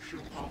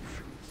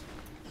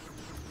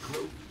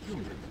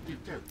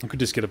 I could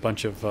just get a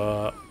bunch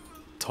of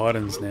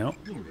Titans now.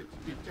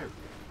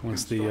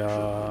 Once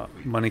the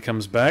money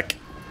comes back.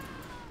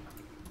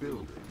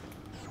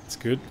 That's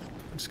good.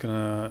 I'm just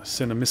gonna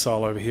send a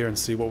missile over here and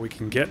see what we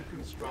can get.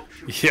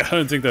 Yeah, I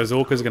don't think those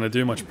orcas are gonna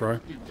do much, bro.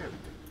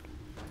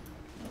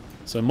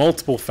 So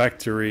multiple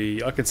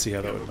factory, I can see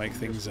how that would make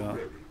things a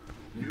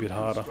bit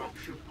harder.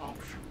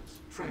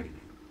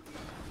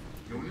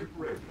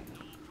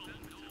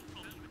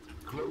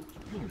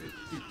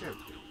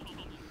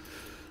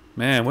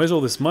 Man, where's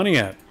all this money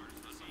at?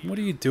 What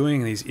are you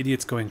doing, these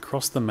idiots going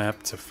across the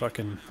map to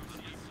fucking...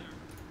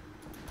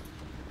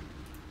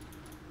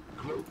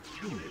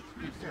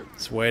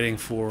 It's waiting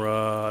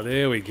for,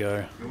 there we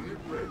go.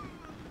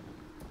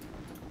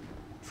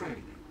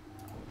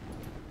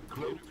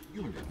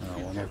 Oh,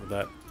 well, not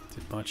that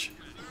did much.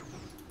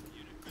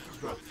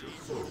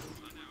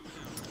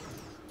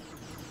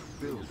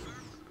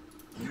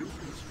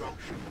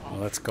 Oh,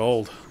 that's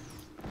gold.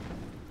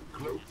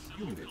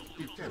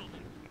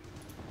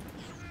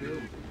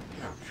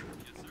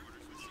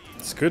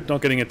 It's good,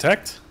 not getting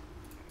attacked.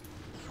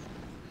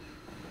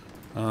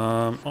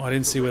 Oh, I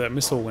didn't see where that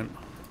missile went.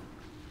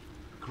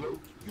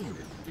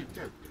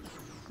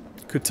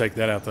 Could take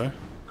that out though.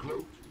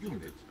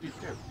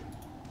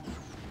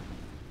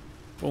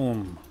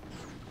 Boom.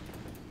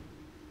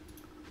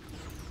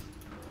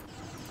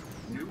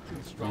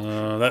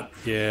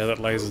 That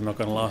laser's not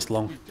going to last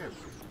long.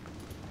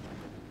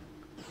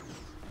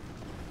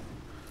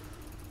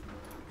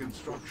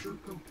 Construction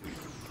complete.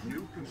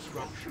 New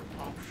construction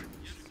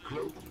options.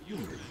 Cloaked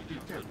unit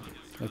detected.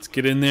 Let's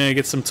get in there and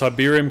get some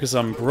Tiberium because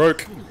I'm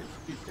broke.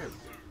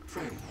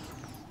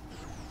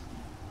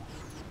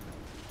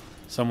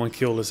 Someone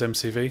killed this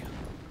MCV.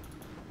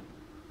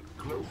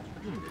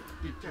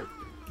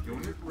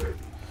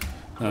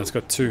 No, it's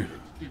got two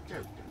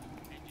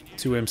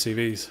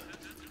MCVs.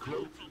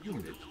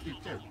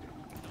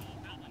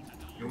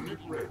 Unit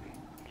ready.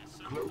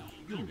 Cloaked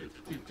unit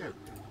detected.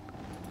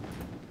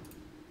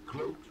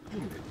 Cloaked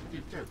unit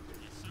detected.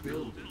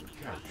 Building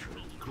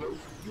captured. Cloaked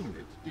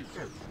unit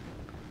detected.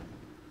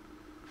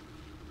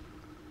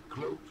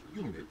 Cloaked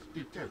unit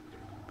detected.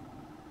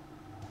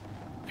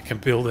 I can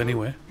build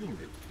anywhere. Unit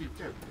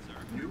detected.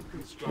 New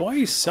construction. Why are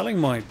you selling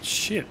my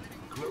shit?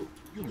 Cloaked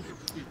unit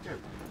detected.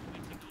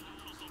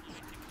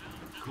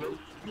 Cloaked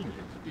unit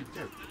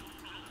detected.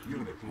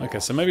 Unit lost. Okay,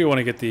 so maybe I want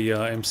to get the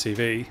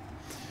MCV.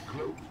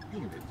 Cloaked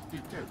unit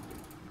detected.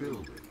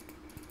 Building.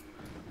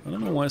 I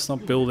don't know why it's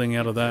not building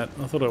out of that.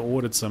 I thought I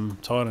ordered some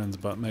Titans,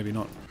 but maybe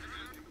not.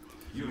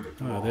 Unit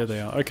Oh, lost. there they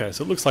are. Okay,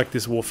 so it looks like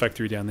this war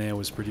factory down there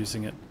was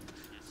producing it.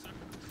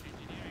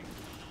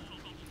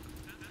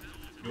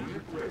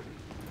 Unit ready.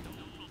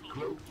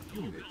 Cloaked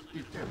unit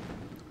detected.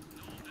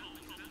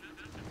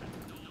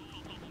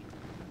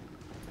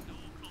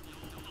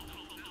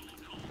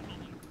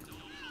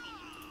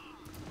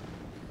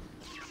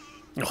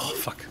 Oh,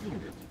 fuck.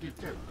 Unit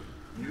detected.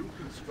 New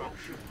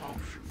construction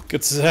option.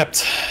 Got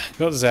zapped.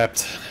 Got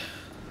zapped.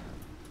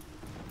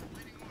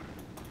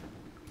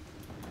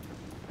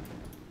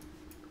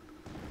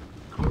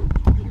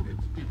 Cloaked unit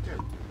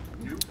detected.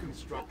 New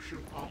construction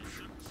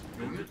options.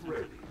 Unit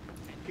ready.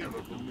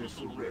 Chemical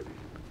missile ready.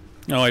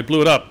 No, I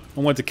blew it up. I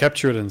wanted to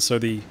capture it, and so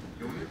the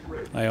Unit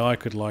ready. AI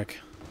could, like...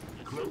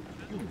 Cloaked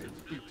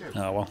unit detected.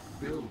 Oh, well.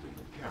 Building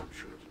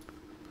captured.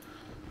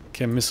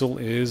 Chem missile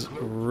is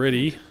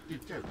ready.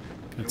 Detected.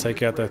 Gonna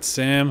take out that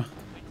SAM.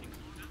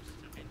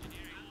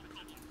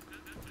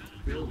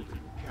 Building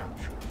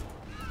captured.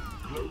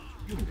 Cloaked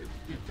unit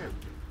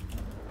detected.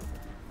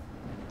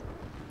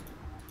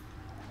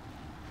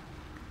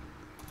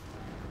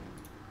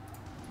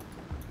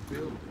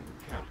 Building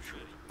captured.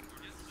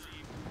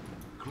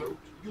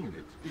 Cloaked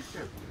unit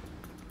detected.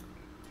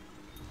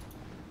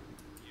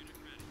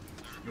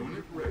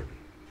 Unit ready.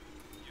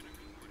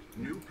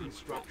 New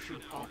construction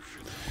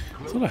options.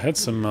 I thought I had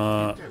some,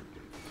 Detected.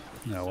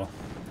 Oh, well.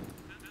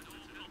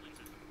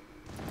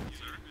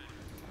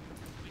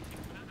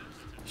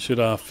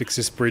 Should fix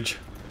this bridge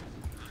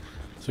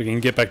so we can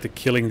get back to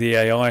killing the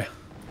AI.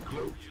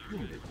 Cloaked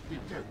unit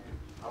detected.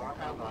 Our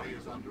ally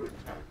is under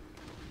attack.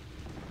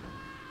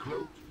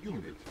 Cloaked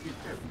unit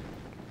detected.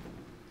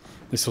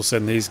 This will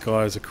send these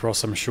guys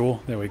across, I'm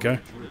sure. There we go.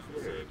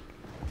 Repaired.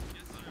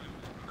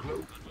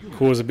 Cloaked unit.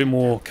 Cause a bit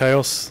more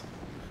chaos.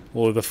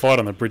 Or the fight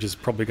on the bridge is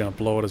probably going to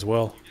blow it as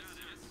well.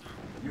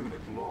 Unit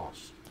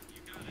lost.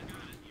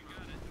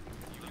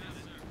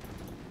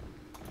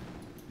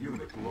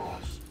 Unit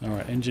lost.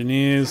 Alright,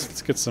 engineers.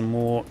 Let's get some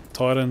more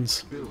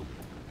Titans. Building.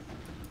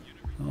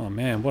 Oh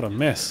man, what a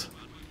mess.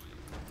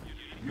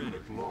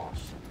 Unit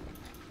lost.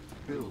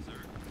 Building.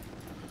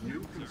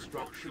 New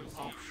construction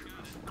options.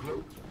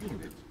 Cloaked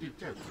unit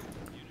detected.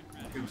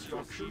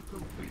 Construction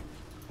complete.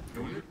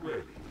 Unit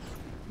ready.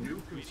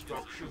 New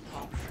construction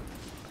options.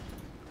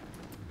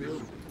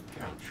 Building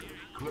captured.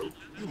 Cloaked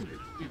unit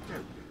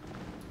detected.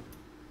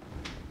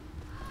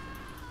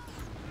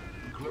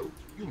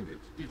 Cloaked unit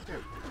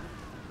detected.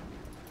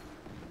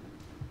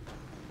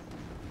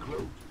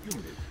 Cloaked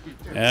unit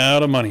detected.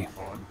 Out of money.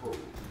 On hold.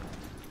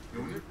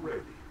 Unit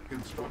ready.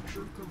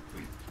 Construction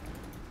complete.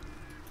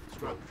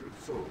 Structure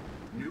sold.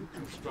 New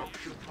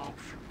construction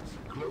options.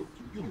 Cloaked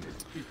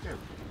unit detected.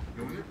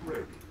 Unit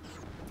ready.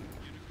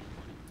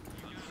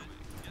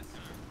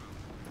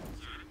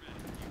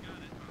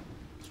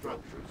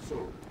 Structure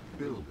sold.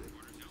 Building.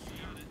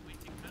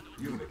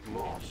 Unit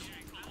lost.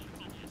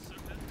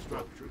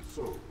 Structure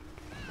sold.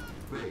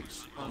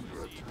 Base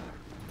under attack.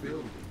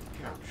 Building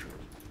captured.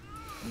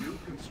 New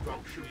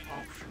construction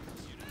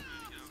options.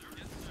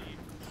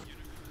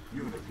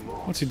 Unit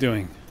lost. What's he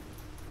doing?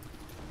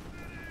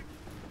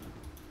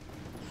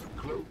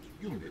 Cloaked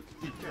unit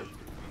detected.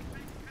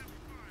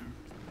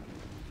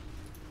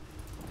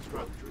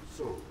 Structure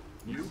sold.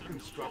 New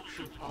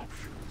construction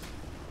options.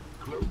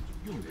 Cloaked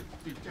unit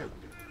detected.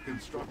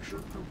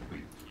 Construction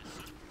complete.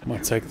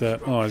 Might take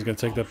that. Oh, I was going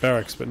to take that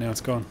barracks, but now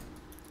it's gone.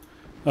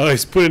 Oh,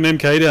 he's put an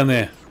MK down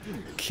there.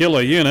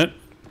 Killer unit.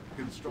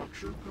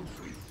 Construction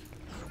complete.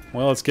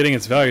 Well, it's getting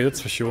its value, that's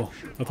for sure.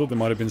 I thought there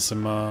might have been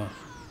some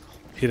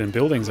hidden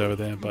buildings over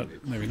there, but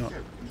maybe not.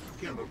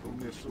 Chemical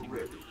missile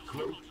ready.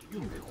 Cloaked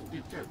unit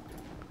detected.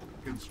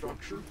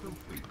 Construction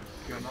complete.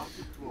 Cannot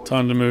deploy.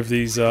 Time to move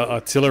these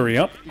artillery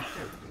up. Detected.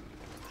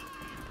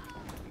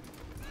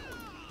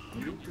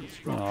 New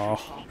construction Oh.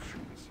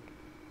 options.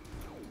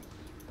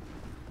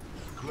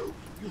 Cloaked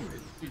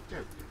unit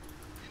detected.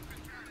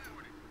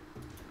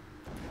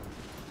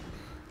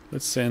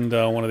 Let's send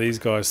one of these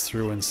guys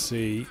through and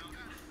see.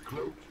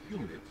 Cloaked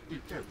unit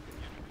detected.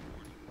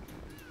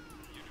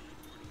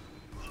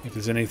 If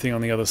there's anything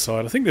on the other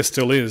side. I think there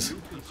still is.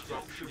 New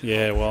construction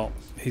Yeah, well,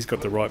 he's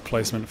got the right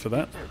placement for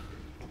that. detected.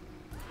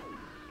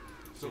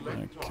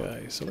 Select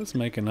Okay, so let's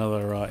make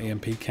another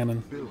EMP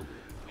cannon. building.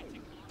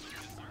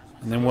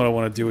 And then what I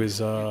want to do is...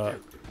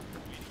 Detected.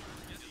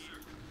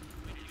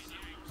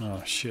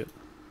 oh, shit.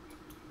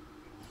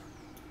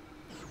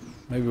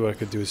 Maybe what I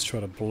could do is try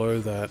to blow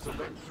that.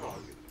 Select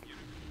target.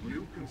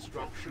 New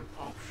construction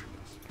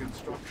options.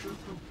 Construction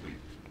complete.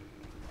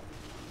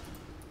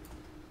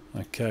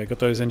 Okay, got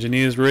those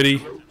engineers ready.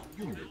 Cloaked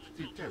unit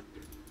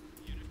detected.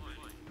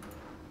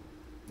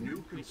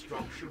 New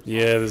construction.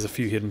 Yeah, there's a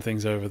few hidden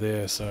things over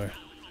there, so...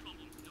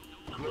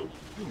 Cloaked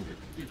unit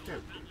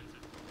detected.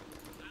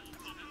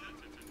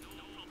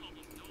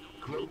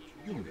 Cloaked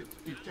unit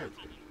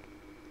detected.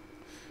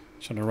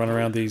 Trying to run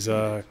around these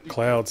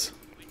clouds.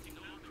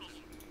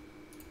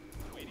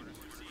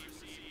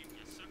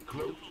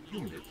 Cloaked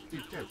unit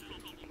detected.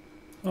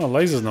 Oh,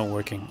 laser's not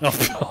working. Oh,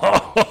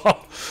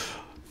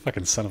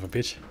 fucking son of a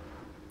bitch.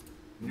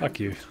 Fuck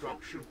you.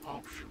 Construction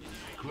options.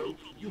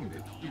 Cloaked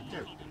unit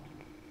detected.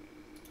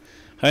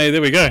 Hey,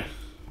 there we go.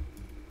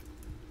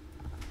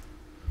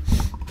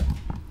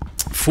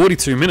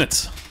 42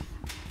 minutes.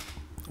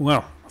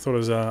 Wow, I thought it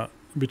was a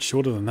bit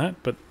shorter than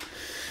that, but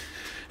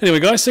anyway,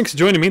 guys, thanks for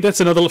joining me. That's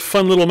another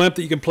fun little map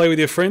that you can play with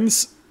your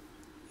friends.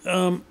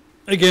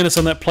 Again, it's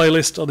on that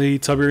playlist on the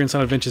Tiberian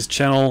Sun Adventures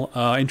channel.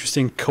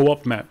 Interesting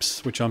co-op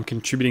maps, which I'm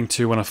contributing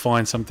to when I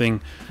find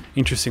something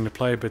interesting to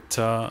play. But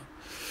alright,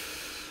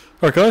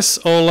 guys,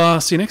 I'll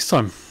see you next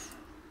time.